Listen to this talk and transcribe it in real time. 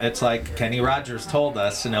It's like Kenny Rogers told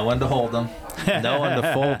us, no one to hold them, no one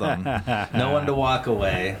to fold them, no one to walk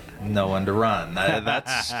away, no one to run.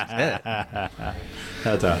 That's it.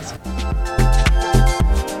 That's awesome.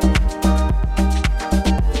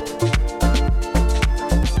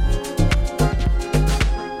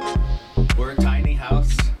 We're a tiny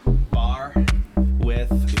house bar with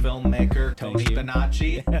filmmaker Tony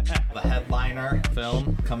Bonacci, the headliner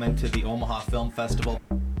film coming to the Omaha Film Festival.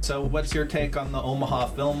 So what's your take on the Omaha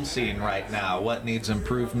film scene right now? What needs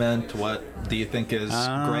improvement? What do you think is great?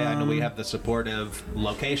 I know we have the supportive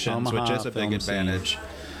locations, Omaha which is a big film advantage. Scene.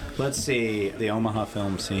 Let's see, the Omaha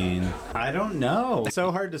film scene. I don't know. It's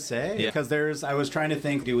so hard to say because I was trying to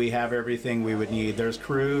think, do we have everything we would need? There's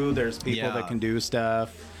crew, there's people that can do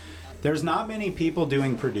stuff. There's not many people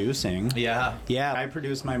doing producing. Yeah. Yeah, I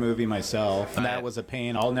produced my movie myself. And that was a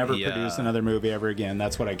pain. I'll never produce another movie ever again.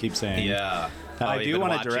 That's what I keep saying. Yeah. I do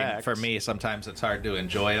want to direct. For me, sometimes it's hard to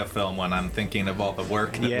enjoy a film when I'm thinking of all the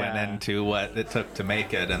work that went into what it took to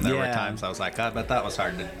make it. And there were times I was like, I bet that was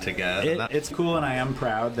hard to get. It's cool, and I am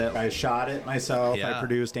proud that I shot it myself. I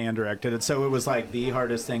produced and directed it. So it was like the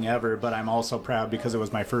hardest thing ever, but I'm also proud because it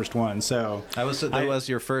was my first one. So it was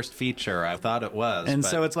your first feature. I thought it was. And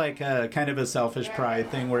so it's like kind of a selfish pride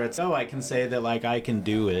thing where it's, I can say that like I can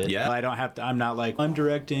do it. Yeah. I don't have to, I'm not like, I'm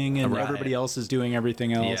directing and everybody else is doing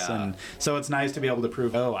everything else. Yeah. And so it's nice to be able to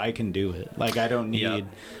prove, I can do it. Like I don't need...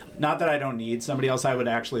 Not that I don't need somebody else. I would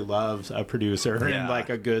actually love a producer and like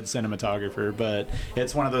a good cinematographer, but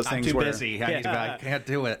it's one of those things where... I'm too busy. I can't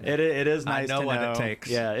do it. It is nice to know. I know what it takes.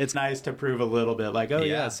 Yeah, it's nice to prove a little bit like,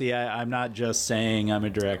 see, I'm not just saying I'm a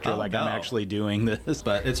director. I'm actually doing this.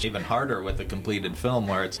 But it's even harder with a completed film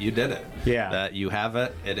where it's you did it. Yeah. That you have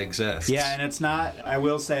it, it exists. Yeah, and it's not... I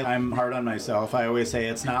will say I'm hard on myself. I always say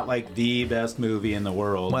it's not like the best movie in the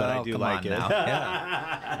world, but I do like it.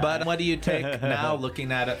 But what do you take now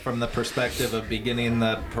looking at it from the perspective of beginning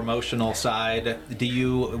the promotional side?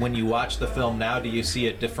 When you watch the film now, do you see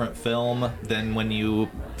a different film than when you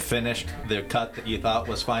finished the cut that you thought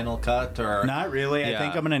was final cut? Or not really. I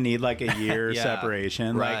think I'm going to need like a year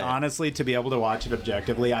separation. Right. Like honestly, to be able to watch it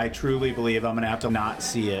objectively, I truly believe I'm going to have to not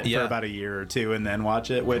see it for about a year or two and then watch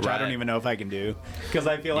it, which I don't even know if I can do. Because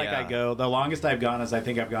I feel like the longest I've gone is I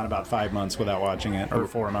think I've gone about 5 months without watching it, or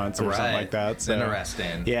 4 months or something like that. So,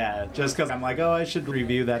 interesting. Yeah, just because I'm like, I should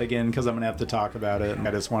review that again because I'm going to have to talk about it. And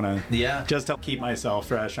I just want to just to keep myself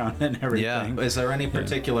fresh on it and everything. Yeah. Is there any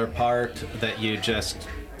particular part that you just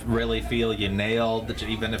really feel you nailed,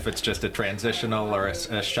 even if it's just a transitional or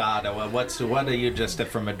a shot? What are you just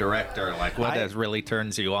from a director, like what really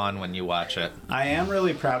turns you on when you watch it? I am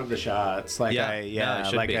really proud of the shots. Like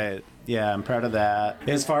I'm proud of that.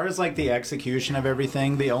 As far as like the execution of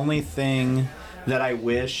everything, the only thing that I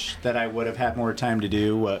wish that I would have had more time to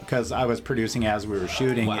do, because I was producing as we were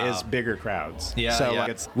shooting, is bigger crowds.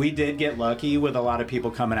 We did get lucky with a lot of people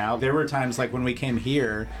coming out. There were times like when we came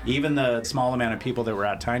here, even the small amount of people that were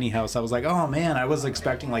at Tiny House, I was like, oh man, I was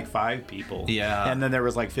expecting like 5 people. Yeah. And then there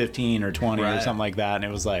was like 15 or 20 or something like that, and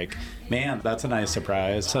it was like, man, that's a nice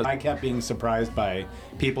surprise. So I kept being surprised by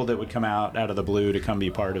people that would come out of the blue to come be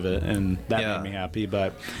part of it, and that made me happy.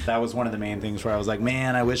 But that was one of the main things where I was like,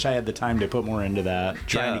 man, I wish I had the time to put more into that,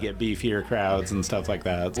 trying to get beefier crowds and stuff like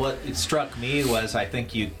that. What struck me was I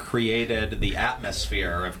think you created the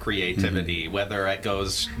atmosphere of creativity, whether it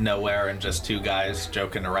goes nowhere and just 2 guys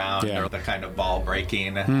joking around or the kind of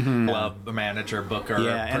ball-breaking club manager, booker person.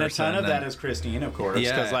 And a ton of that is Christine, of course,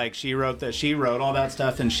 because like she wrote all that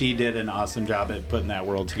stuff, and she did an awesome job at putting that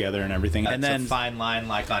world together and everything. That's and then a fine line,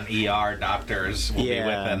 like on ER, doctors will be with,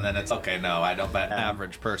 and then it's okay. No, I don't bet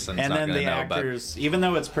average person's and not then the know, actors, even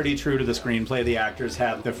though it's pretty true to the screenplay, the actors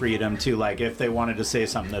had the freedom to, like, if they wanted to say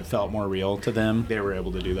something that felt more real to them, they were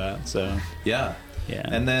able to do that. So yeah.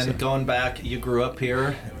 And then going back, you grew up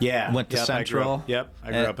here. Yeah. Went to Central.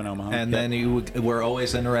 I grew up in Omaha. And then you were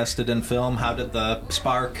always interested in film. How did the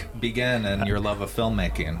spark begin in your love of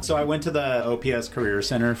filmmaking? So I went to the OPS Career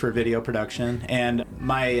Center for video production, and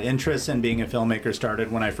my interest in being a filmmaker started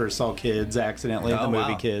when I first saw Kids accidentally, the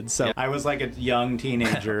movie Kids. So I was like a young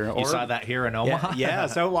teenager. You saw that here in Omaha? Yeah,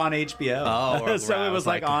 so on HBO. Oh, so it was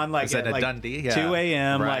like on like at Dundee? 2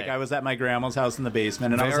 a.m. Like I was at my grandma's house in the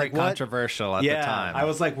basement, and I was like, what? Controversial at the time. I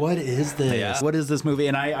was like, what is this? Yeah. What is this movie?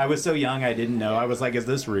 And I was so young, I didn't know. I was like, is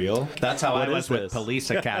this real? That's how I was with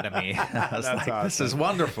Police Academy. I was like, awesome. This is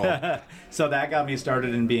wonderful. So that got me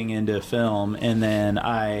started in being into film. And then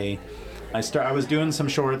I I was doing some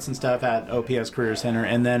shorts and stuff at OPS Career Center,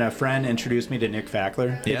 and then a friend introduced me to Nick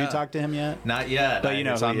Fackler. Have you talked to him yet? Not yet. But you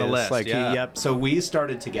know, it's on the list. Yep. So we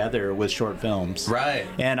started together with short films. Right.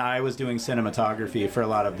 And I was doing cinematography for a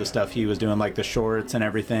lot of the stuff he was doing, like the shorts and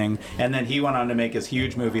everything. And then he went on to make his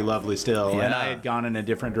huge movie, Lovely Still. Yeah. And I had gone in a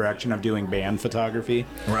different direction of doing band photography.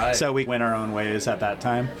 Right. So we went our own ways at that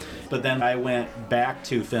time. But then I went back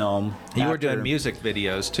to film. You were doing music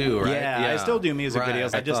videos too, right? Yeah, I still do music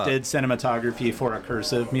videos. I just did cinematography for a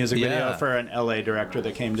Cursive music video for an LA director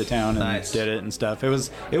that came to town and did it and stuff. It was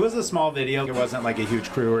a small video. It wasn't like a huge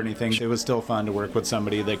crew or anything. It was still fun to work with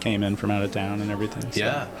somebody that came in from out of town and everything.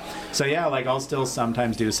 So yeah, like I'll still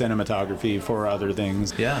sometimes do cinematography for other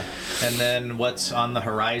things. Yeah. And then what's on the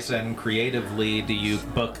horizon creatively? Do you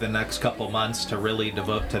book the next couple months to really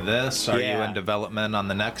devote to this? Are you in development on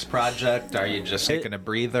the next project? Are you just taking a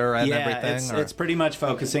breather and everything? It's pretty much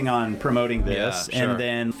focusing on promoting this and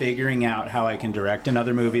then figuring out how I can direct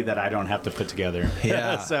another movie that I don't have to put together.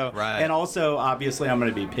 And also, obviously, I'm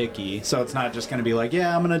going to be picky. So it's not just going to be like,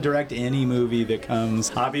 I'm going to direct any movie that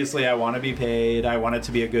comes. Obviously, I want to be paid. I want it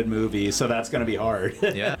to be a good movie. So that's going to be hard.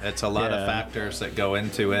 It's a lot of factors that go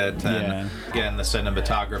into it. And again, the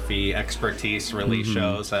cinematography expertise really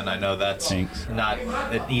shows. And I know that's not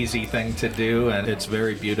an easy thing to do. And it's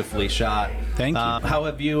very beautifully shot. Thank you. How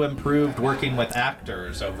have you improved working with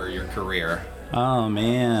actors over your career? Oh,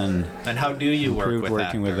 man. And how do you work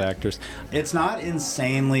with actors? It's not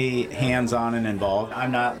insanely hands-on and involved.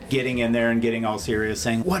 I'm not getting in there and getting all serious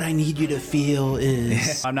saying, what I need you to feel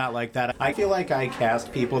is... I'm not like that. I feel like I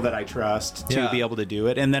cast people that I trust to be able to do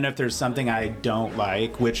it. And then if there's something I don't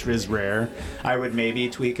like, which is rare, I would maybe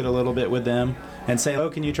tweak it a little bit with them and say,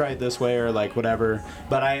 can you try it this way or like whatever.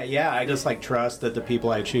 But I just like trust that the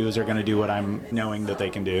people I choose are going to do what I'm knowing that they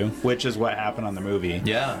can do, which is what happened on the movie.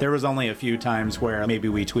 Yeah. There was only a few times where maybe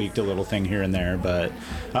we tweaked a little thing here and there, but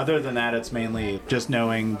other than that, it's mainly just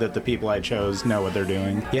knowing that the people I chose know what they're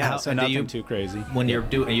doing. So nothing too crazy. When you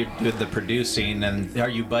do the producing, and are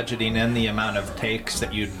you budgeting in the amount of takes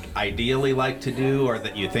that you'd ideally like to do or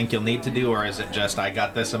that you think you'll need to do, or is it just I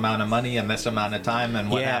got this amount of money and this amount of time and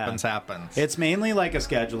what happens? It's mainly like a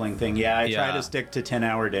scheduling thing. I try to stick to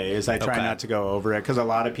 10-hour days. I try not to go over it because a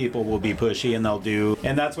lot of people will be pushy and they'll do,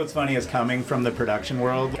 and that's what's funny is coming from the production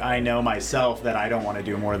world, I know myself that I don't want to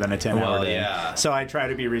do more than a 10-hour day. So I try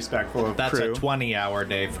to be respectful of That's crew. a 20-hour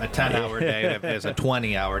day. A 10-hour day is a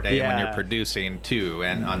 20-hour day when you're producing too,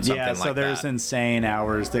 and on something like that. So there's insane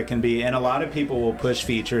hours that can be, and a lot of people will push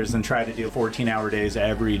features and try to do 14-hour days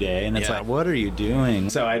every day, and it's like, what are you doing?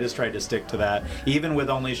 So I just tried to stick to that, even with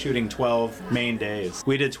only shooting 12 main days.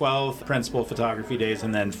 We did 12 principal photography days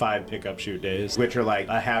and then 5 pickup shoot days, which are like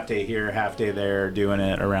a half day here, half day there, doing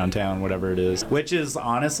it around town, whatever it is. Which is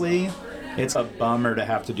honestly, it's a bummer to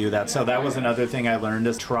have to do that. So that was another thing I learned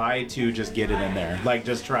is try to just get it in there. Like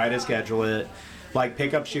just try to schedule it. Like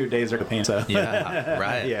pickup shoot days are the pain. So. In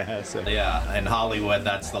Hollywood,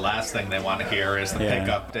 that's the last thing they want to hear is the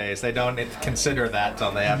pickup days. They don't consider that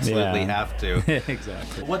till they absolutely have to.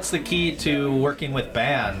 Exactly. What's the key to working with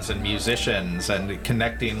bands and musicians and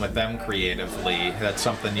connecting with them creatively? That's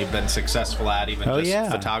something you've been successful at, even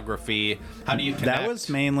photography. How do you connect? That was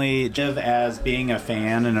mainly just as being a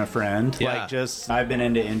fan and a friend. I've been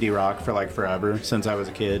into indie rock for like forever, since I was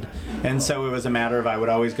a kid. And so it was a matter of I would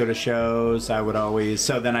always go to shows,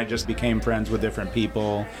 so then I just became friends with different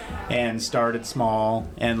people and started small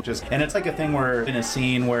and it's like a thing where in a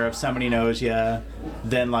scene where if somebody knows you,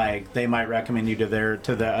 then like they might recommend you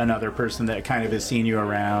to another person that kind of has seen you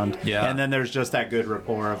around. And then there's just that good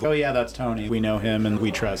rapport of, that's Tony. We know him and we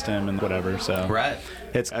trust him and whatever. So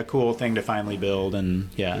it's a cool thing to finally build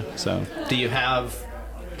so. Do you have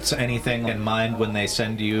anything in mind when they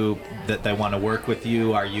send you that they want to work with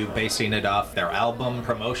you? Are you basing it off their album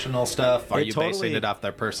promotional stuff? Are you basing it off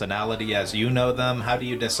their personality as you know them? How do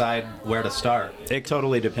you decide where to start? It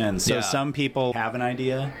totally depends. So some people have an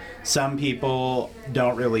idea. Some people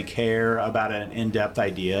don't really care about an in-depth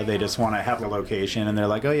idea. They just want to have a location and they're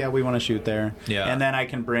like, we want to shoot there. And then I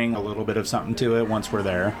can bring a little bit of something to it once we're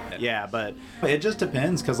there. But it just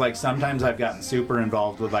depends because like sometimes I've gotten super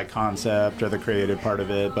involved with like concept or the creative part of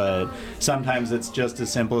it. But sometimes it's just as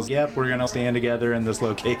simple as, we're going to stand together in this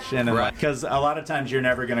location. Because a lot of times you're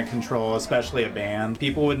never going to control, especially a band.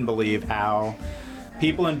 People wouldn't believe how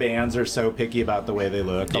people in bands are so picky about the way they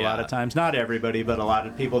look. A lot of times, not everybody, but a lot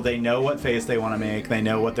of people, they know what face they want to make. They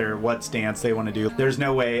know what stance they want to do. There's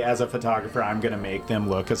no way as a photographer I'm going to make them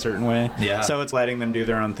look a certain way. Yeah. So it's letting them do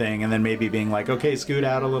their own thing and then maybe being like, okay, scoot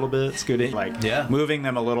out a little bit, moving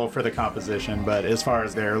them a little for the composition. But as far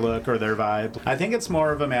as their look or their vibe, I think it's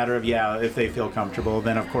more of a matter of, if they feel comfortable,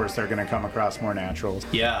 then of course they're going to come across more natural.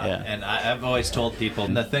 Yeah. And I've always told people,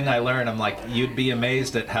 the thing I learned, I'm like, you'd be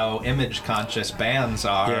amazed at how image conscious bands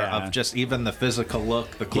are of just even the physical look,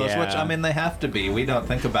 the clothes, which, I mean, they have to be. We don't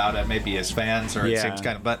think about it maybe as fans or it seems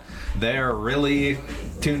kind of, but they're really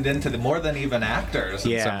tuned into more than even actors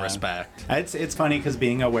in some respect. It's funny because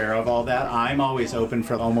being aware of all that, I'm always open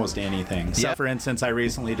for almost anything. So for instance, I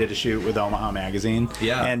recently did a shoot with Omaha magazine.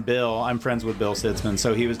 Yeah. And I'm friends with Bill Sitzman,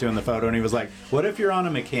 so he was doing the photo and he was like, what if you're on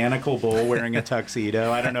a mechanical bull wearing a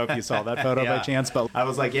tuxedo? I don't know if you saw that photo by chance, but I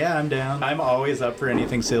was like, I'm down. I'm always up for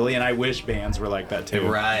anything silly, and I wish bands were like that too.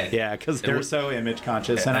 Right. Yeah, because they're so image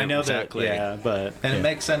conscious, and I know that. And it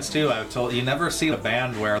makes sense too. I was told you never see a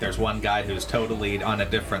band where there's one guy who's totally on a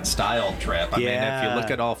different style trip. I mean, if you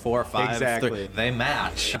look at all 4 or 5, they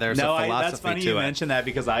match. There's a philosophy that's funny to you it. mentioned that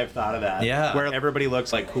because I've thought of that. Yeah. Where everybody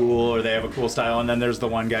looks like cool or they have a cool style, and then there's the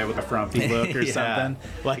one guy with a frumpy look or something,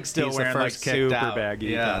 like still He's wearing like super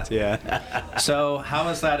baggy pants. So how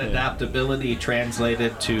has that adaptability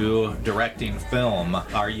translated to directing film?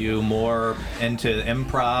 Are you more into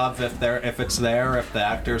improv if it's there, if the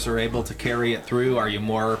actors are able to carry it through? Are you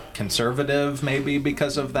more conservative maybe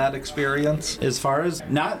because of that experience? As far as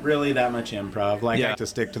not really that much improv, I like to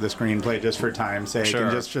stick to the screenplay just for time's sake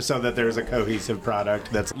and just so that there's a cohesive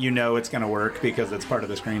product that's it's going to work because it's part of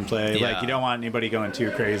the screenplay. Like you don't want anybody going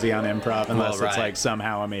too crazy on improv unless it's like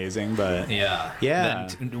somehow amazing, but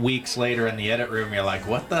then weeks later in the edit room you're like,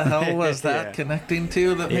 what the hell was that connecting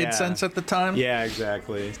to that made sense at the time? Yeah,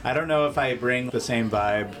 exactly. I don't know if I bring the same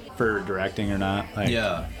vibe for directing or not.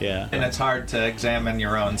 And it's hard to examine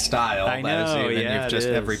your own style. I know,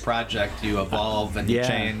 every project you evolve and you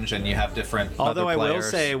change and you have different Although other players. I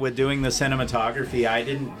will say with doing the cinematography, I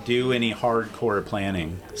didn't do any hardcore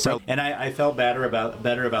planning. So, and I felt better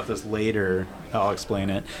about this later. I'll explain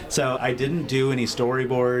it. So I didn't do any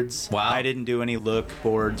storyboards. Wow. I didn't do any look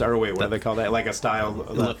boards. Or wait, what do they call that? Like a style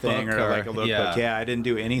thing or like a lookbook. Yeah, I didn't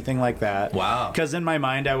do anything like that. Wow. Because in my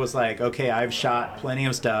mind I was like, okay, I've shot plenty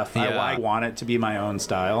of stuff. I want it to be my own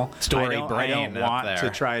style. I don't want to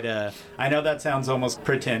try to... I know that sounds almost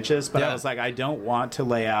pretentious, but I was like, I don't want to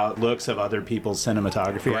lay out looks of other people's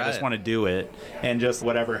cinematography. I just want to do it. And just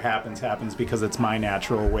whatever happens because it's my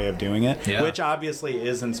natural way of doing it. Yeah. Which obviously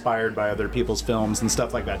is inspired by other people's films and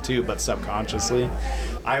stuff like that too, but subconsciously.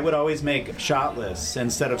 I would always make shot lists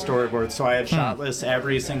instead of storyboards, so I had shot lists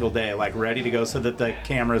every single day, like ready to go, so that the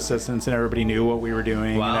camera assistants and everybody knew what we were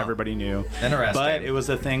doing and everybody knew. Interesting. But it was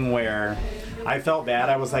a thing where I felt bad.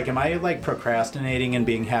 I was like, am I like procrastinating and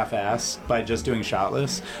being half-assed by just doing shot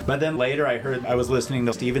lists? But then later I was listening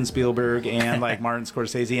to Steven Spielberg and like Martin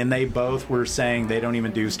Scorsese, and they both were saying they don't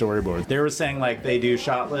even do storyboards. They were saying like they do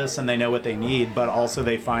shot lists and they know what they need, but also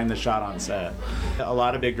they find the shot on set. A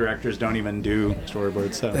lot of big directors don't even do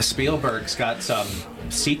storyboards. So Spielberg's got some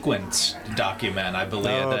sequence document, I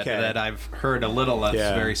believe, that I've heard a little. That's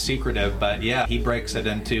very secretive, but he breaks it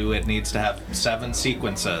into it needs to have 7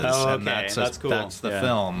 sequences, and that's cool. That's the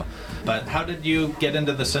film. But how did you get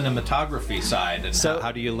into the cinematography side, and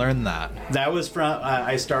how do you learn that? That was from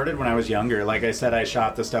I started when I was younger. Like I said, I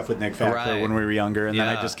shot the stuff with Nick Factor when we were younger, and then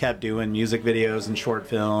I just kept doing music videos and short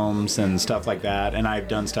films and stuff like that, and I've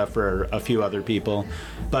done stuff for a few other people.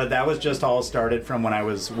 But that was just all started from when I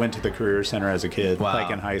went to the Career Center as a kid,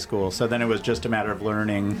 like in high school. So then it was just a matter of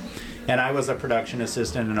learning. And I was a production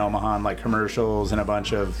assistant in Omaha on like commercials and a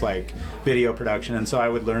bunch of like video production, and so I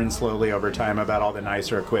would learn slowly over time about all the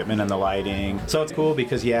nicer equipment and the lighting. So it's cool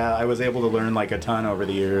because I was able to learn like a ton over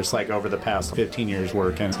the years, like over the past 15 years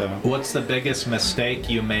working. So what's the biggest mistake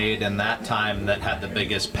you made in that time that had the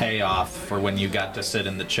biggest payoff for when you got to sit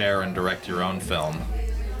in the chair and direct your own film?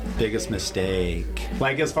 Biggest mistake,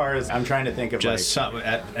 like as far as I'm trying to think of, just something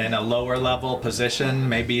in a lower level position,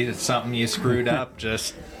 maybe it's something you screwed up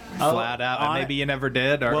just flat out, and maybe you never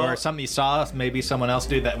did, or something you saw maybe someone else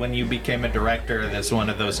do, that when you became a director, that's one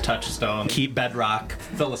of those touchstone, key bedrock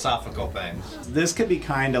philosophical things. This could be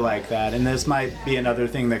kind of like that, and this might be another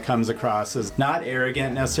thing that comes across as not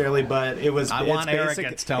arrogant necessarily, but it's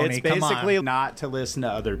arrogance, Tony. It's basically not to listen to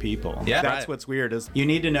other people. Yeah, that's what's weird, is you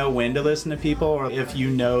need to know when to listen to people, or if you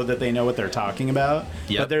know that they know what they're talking about.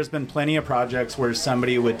 But there's been plenty of projects where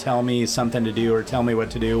somebody would tell me something to do or tell me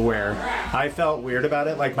what to do where I felt weird about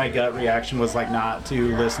it. Like my gut reaction was like not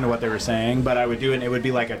to listen to what they were saying, but I would do it and it would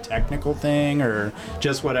be like a technical thing or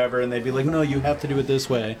just whatever, and they'd be like, no, you have to do it this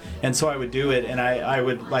way. And so I would do it, and I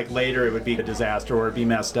would, like, later it would be a disaster or it'd be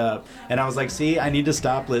messed up. And I was like, see, I need to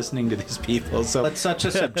stop listening to these people. So it's such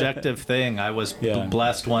a subjective thing. I was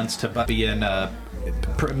blessed once to be in a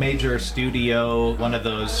major studio, one of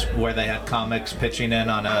those where they had comics pitching in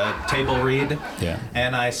on a table read. Yeah.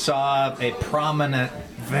 And I saw a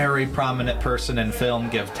very prominent person in film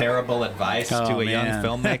give terrible advice to a young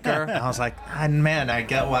filmmaker. I was like, man, I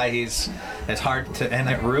get why it's hard to, and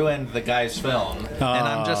it ruined the guy's film. And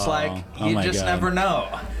I'm just like, you just never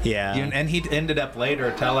know. Yeah. And he ended up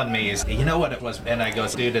later telling me, you know what it was? And I go,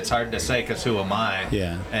 dude, it's hard to say because who am I?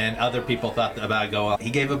 Yeah. And other people thought about it, well,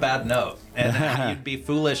 he gave a bad note. And you'd be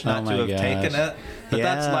foolish not to have taken it. But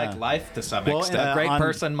that's like life to some extent. A great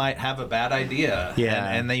person might have a bad idea. Yeah.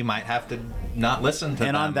 And they might have to not listen to them.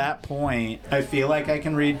 And on that point, I feel like I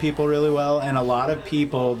can read people really well. And a lot of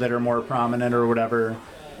people that are more prominent or whatever,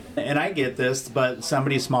 and I get this, but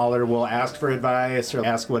somebody smaller will ask for advice or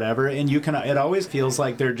ask whatever, and it always feels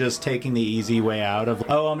like they're just taking the easy way out of,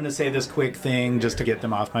 I'm going to say this quick thing just to get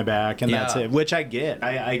them off my back, and that's it, which I get.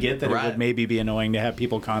 I get that it would maybe be annoying to have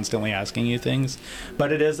people constantly asking you things,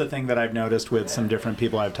 but it is a thing that I've noticed with some different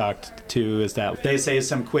people I've talked to, is that they say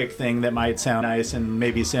some quick thing that might sound nice and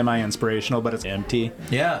maybe semi-inspirational, but it's empty.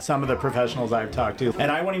 Yeah. Some of the professionals I've talked to,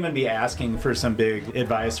 and I won't even be asking for some big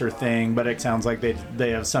advice or thing, but it sounds like they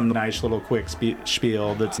have some nice little quick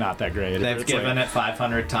spiel that's not that great. They've given it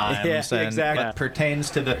 500 times. Yeah, and exactly. It pertains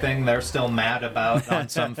to the thing they're still mad about on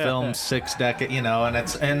some films 6 decades,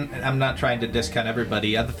 and I'm not trying to discount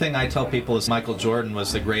everybody. The thing I tell people is Michael Jordan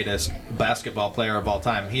was the greatest basketball player of all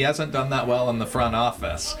time. He hasn't done that well in the front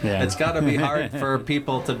office. Yeah. It's got to be hard for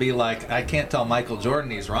people to be like, I can't tell Michael Jordan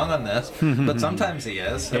he's wrong on this, but sometimes he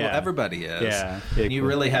is. Yeah. Everybody is. Yeah. You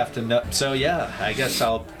really have to know. So I guess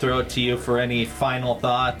I'll throw it to you for any final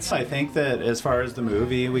thoughts. I think that as far as the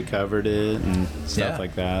movie, we covered it and stuff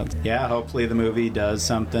like that. Yeah, hopefully the movie does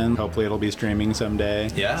something. Hopefully it'll be streaming someday.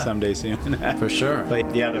 Yeah. Someday soon. For sure.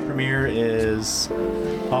 But yeah, the premiere is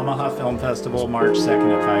Omaha Film Festival, March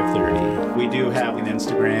 2nd at 5:30. We do have an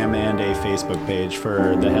Instagram and a Facebook page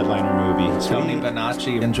for the headliner movie. Tony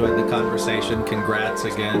Bonacci, enjoyed the conversation. Congrats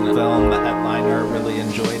again. The film, the headliner, really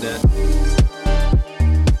enjoyed it.